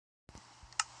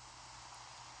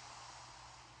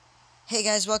Hey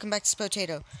guys, welcome back to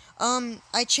Spotato.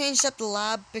 I changed up the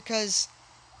lab because,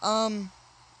 Minecraft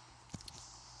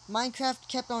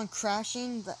kept on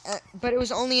crashing, but it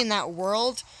was only in that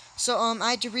world. So, I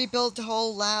had to rebuild the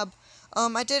whole lab.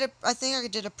 I think I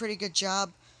did a pretty good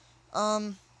job.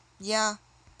 Yeah,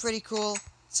 pretty cool.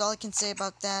 That's all I can say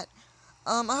about that.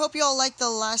 I hope you all liked the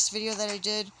last video that I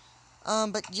did.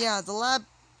 But yeah, the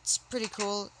lab's pretty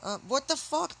cool. What the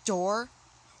fuck, door?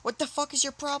 What the fuck is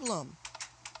your problem?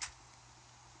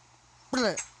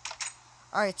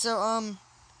 Alright, so,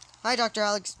 hi, Dr.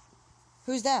 Alex.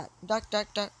 Who's that?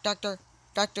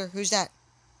 Doctor, who's that?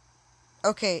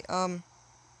 Okay,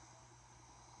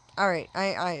 alright,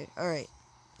 alright.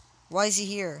 Why is he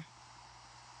here?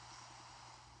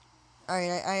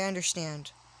 Alright, I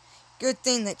understand. Good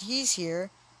thing that he's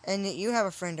here, and that you have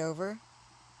a friend over.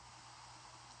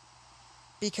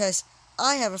 Because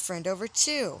I have a friend over,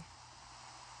 too.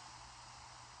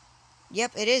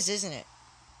 Yep, it is, isn't it?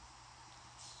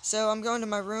 So, I'm going to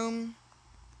my room.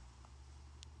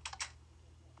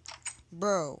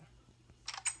 Bro.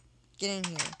 Get in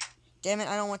here. Damn it,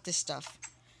 I don't want this stuff.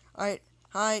 Alright,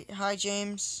 hi,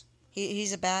 James.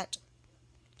 He's a bat.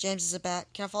 James is a bat.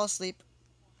 Can I fall asleep?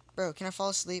 Bro, can I fall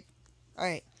asleep?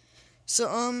 Alright.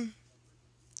 So,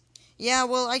 yeah,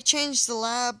 well, I changed the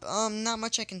lab. Not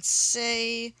much I can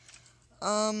say.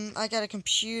 I got a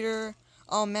computer.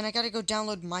 Oh, man, I gotta go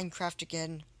download Minecraft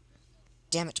again.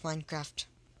 Damn it, Minecraft.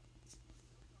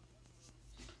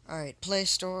 Alright, Play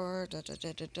Store.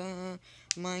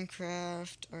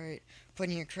 Minecraft. Alright, put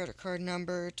in your credit card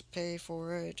number to pay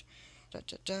for it.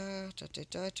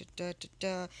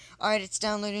 Alright, it's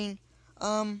downloading.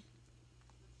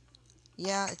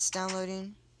 Yeah, it's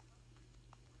downloading.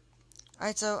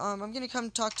 Alright, so, I'm gonna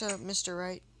come talk to Mr.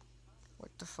 Wright.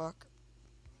 What the fuck?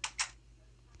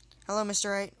 Hello,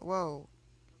 Mr. Wright. Whoa.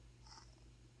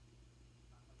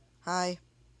 Hi.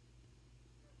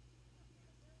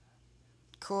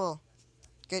 Cool.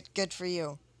 Good for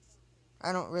you.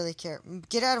 I don't really care.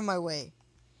 Get out of my way.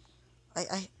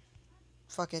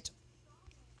 Fuck it.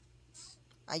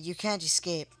 You can't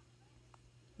escape.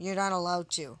 You're not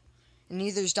allowed to. And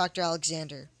neither is Dr.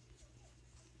 Alexander.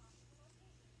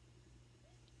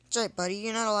 It's alright, buddy.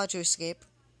 You're not allowed to escape.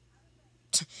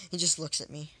 He just looks at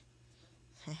me.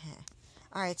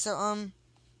 Alright, so,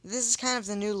 this is kind of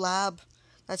the new lab.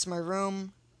 That's my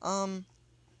room. I'm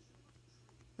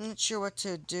not sure what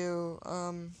to do.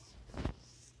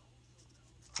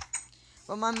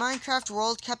 But my Minecraft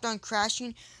world kept on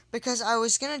crashing because I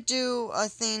was gonna do a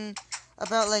thing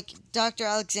about, like, Dr.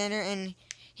 Alexander, and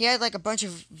he had, like, a bunch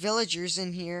of villagers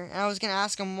in here, and I was gonna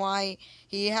ask him why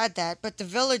he had that, but the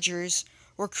villagers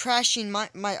were crashing my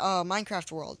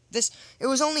Minecraft world. It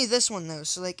was only this one, though,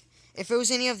 so, like, if it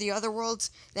was any of the other worlds,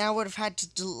 then I would have had to,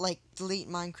 delete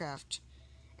Minecraft.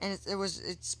 And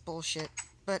it's bullshit.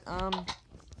 But,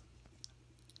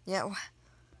 yeah,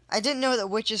 I didn't know that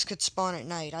witches could spawn at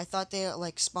night. I thought they,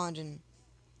 like, spawned in...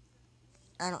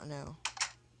 I don't know.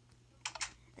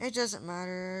 It doesn't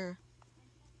matter.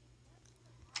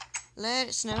 Let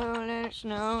it snow, let it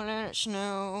snow, let it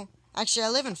snow. Actually, I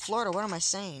live in Florida. What am I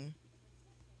saying?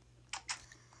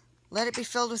 Let it be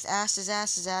filled with asses,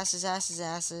 asses, asses, asses,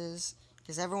 asses.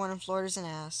 Because everyone in Florida's an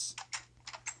ass.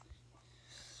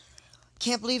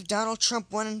 Can't believe Donald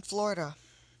Trump won in Florida.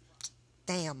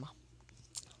 Damn.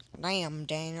 Damn,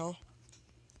 Daniel.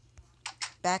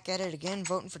 Back at it again,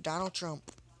 voting for Donald Trump.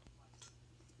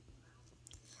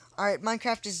 Alright,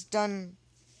 Minecraft is done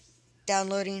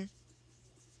downloading.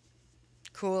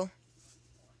 Cool.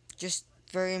 Just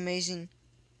very amazing.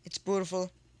 It's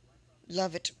beautiful.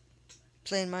 Love it.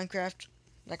 Playing Minecraft.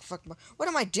 Like fuck. What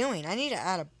am I doing? I need to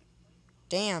add a...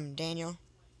 Damn, Daniel.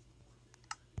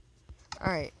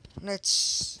 Alright,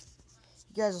 let's...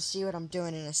 You guys will see what I'm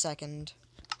doing in a second.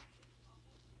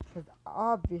 Because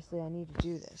obviously I need to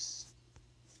do this.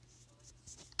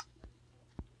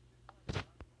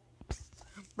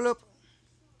 Bloop.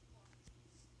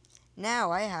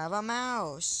 Now I have a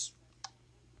mouse.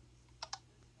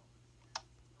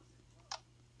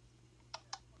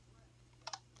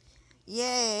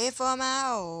 Yay for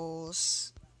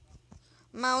mouse.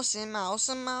 Mouse and mouse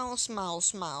and mouse,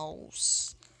 mouse,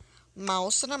 mouse.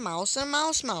 Mouse and a mouse and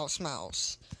mouse, mouse,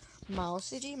 mouse.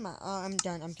 Mousey mouse. I'm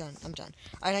done. Alright,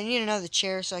 I need another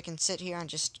chair so I can sit here and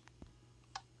just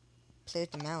play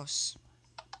with the mouse.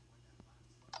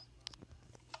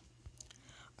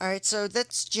 Alright, so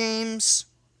that's James.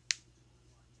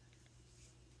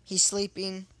 He's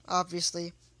sleeping,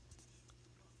 obviously.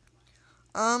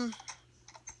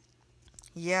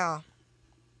 Yeah.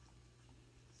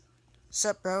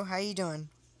 Sup, bro? How you doing?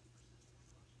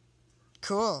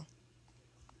 Cool.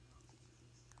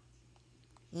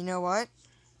 You know what?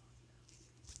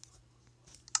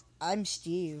 I'm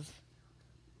Steve.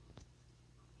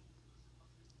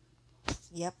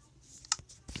 Yep.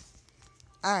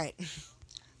 Alright.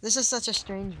 This is such a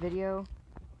strange video.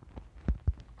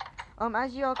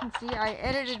 As you all can see, I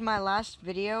edited my last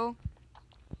video.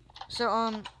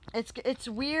 So, it's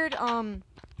weird,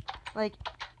 like,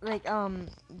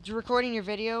 recording your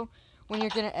video when you're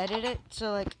gonna edit it.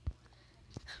 So, like,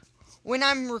 when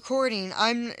I'm recording,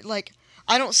 I'm, like,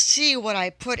 I don't see what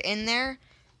I put in there,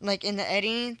 like, in the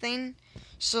editing thing.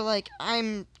 So, like,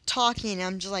 I'm talking,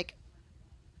 I'm just, like,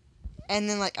 and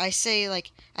then, like, I say,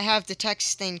 like, I have the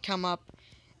text thing come up,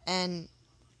 and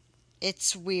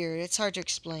it's weird. It's hard to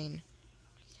explain.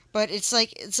 But it's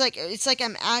like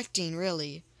I'm acting,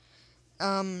 really.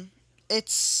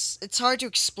 It's hard to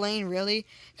explain, really,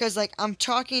 because, like, I'm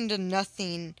talking to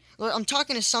nothing. I'm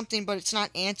talking to something, but it's not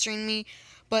answering me.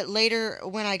 But later,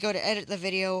 when I go to edit the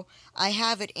video, I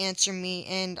have it answer me,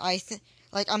 and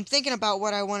I'm thinking about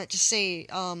what I want it to say,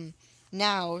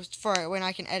 now, for when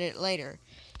I can edit it later.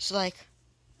 So, like,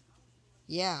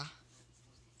 yeah.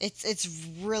 It's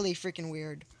really freaking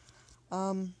weird.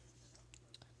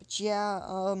 But yeah,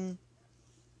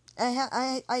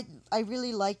 I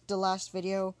really liked the last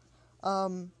video.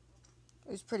 It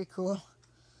was pretty cool.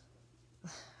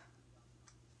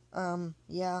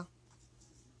 Yeah.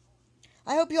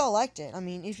 I hope you all liked it. I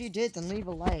mean, if you did, then leave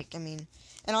a like. I mean,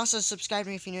 and also subscribe to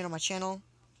me if you're new to my channel.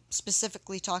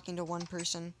 Specifically talking to one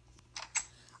person.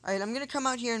 Alright, I'm gonna come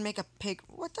out here and make a pig.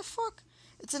 What the fuck?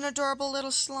 It's an adorable little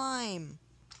slime.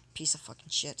 Piece of fucking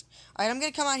shit. Alright, I'm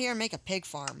gonna come out here and make a pig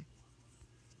farm.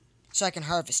 So I can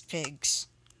harvest pigs.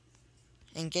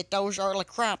 And get those early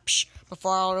crops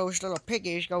before all those little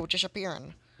piggies go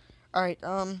disappearing. Alright,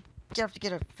 you have to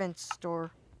get a fence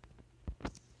store.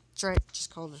 That's right,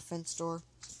 just call it a fence store.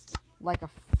 Like a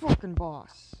fucking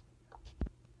boss.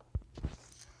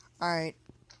 Alright.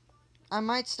 I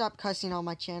might stop cussing on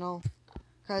my channel.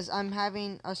 Because I'm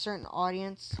having a certain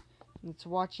audience that's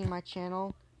watching my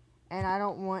channel. And I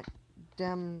don't want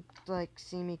them to, like,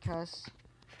 see me cuss.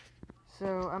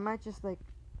 So I might just, like,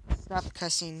 stop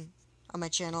cussing on my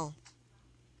channel.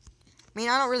 I mean,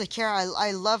 I don't really care.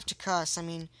 I love to cuss. I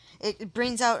mean, it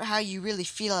brings out how you really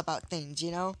feel about things,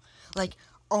 you know? Like,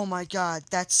 oh my god,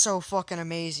 that's so fucking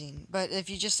amazing. But if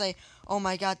you just say, oh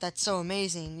my god, that's so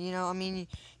amazing, you know, I mean,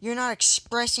 you're not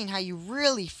expressing how you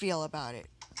really feel about it.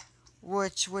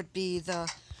 Which would be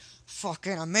the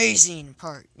fucking amazing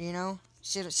part, you know?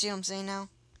 See what I'm saying now?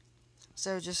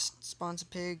 So just spawn some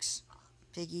pigs.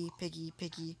 Piggy, piggy,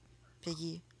 piggy,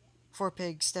 piggy. 4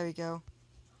 pigs, there we go.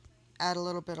 Add a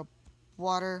little bit of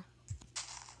water.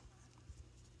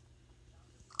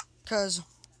 'Cause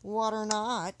water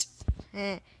not.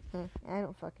 I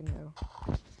don't fucking know.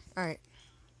 Alright.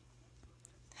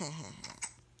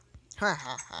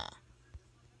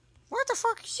 What the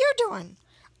fuck is you doing?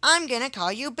 I'm gonna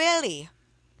call you Billy.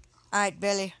 Alright,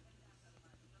 Billy.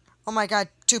 Oh my god,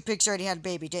 2 pigs already had a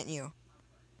baby, didn't you?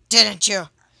 Didn't you?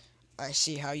 I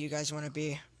see how you guys want to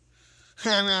be.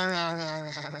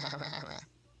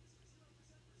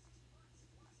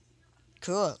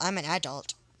 Cool, I'm an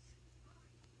adult.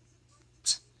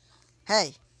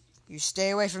 Hey, you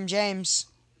stay away from James.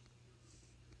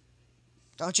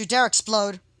 Don't you dare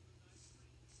explode.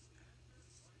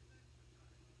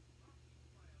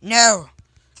 No.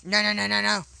 No, no, no, no,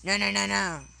 no. No, no, no,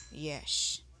 no.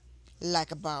 Yes.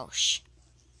 Like a boss.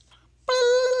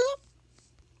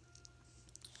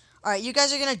 Alright, you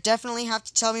guys are gonna definitely have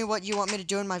to tell me what you want me to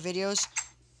do in my videos.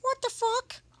 What the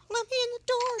fuck? Let me in the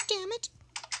door, damn it.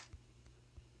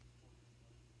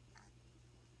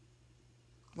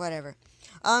 Whatever.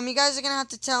 You guys are gonna have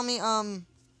to tell me,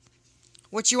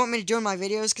 what you want me to do in my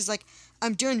videos, because, like,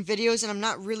 I'm doing videos and I'm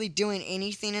not really doing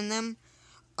anything in them,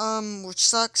 which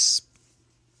sucks.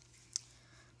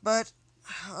 But,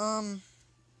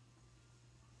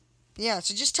 yeah,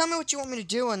 so just tell me what you want me to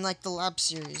do in, like, the lab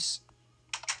series.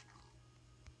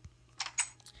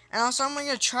 And also, I'm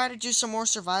gonna try to do some more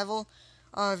survival,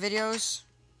 videos.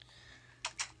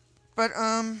 But,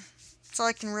 that's all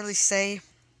I can really say.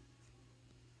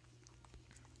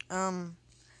 I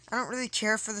don't really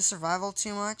care for the survival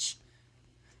too much.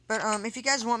 But, if you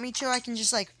guys want me to, I can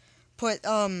just, like, put,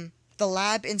 the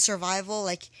lab in survival,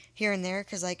 like, here and there,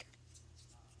 because, like,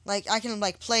 I can,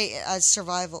 like, play as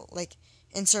survival, like,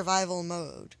 in survival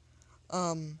mode.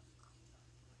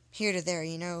 Here to there,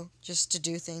 you know, just to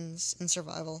do things in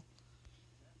survival.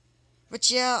 But,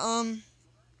 yeah, I'm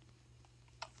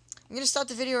gonna stop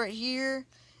the video right here.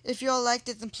 If you all liked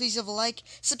it, then please leave a like.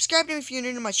 Subscribe to me if you're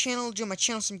new to my channel. Do my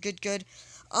channel some good.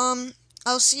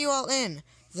 I'll see you all in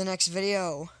the next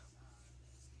video.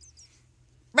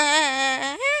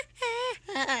 Yeah.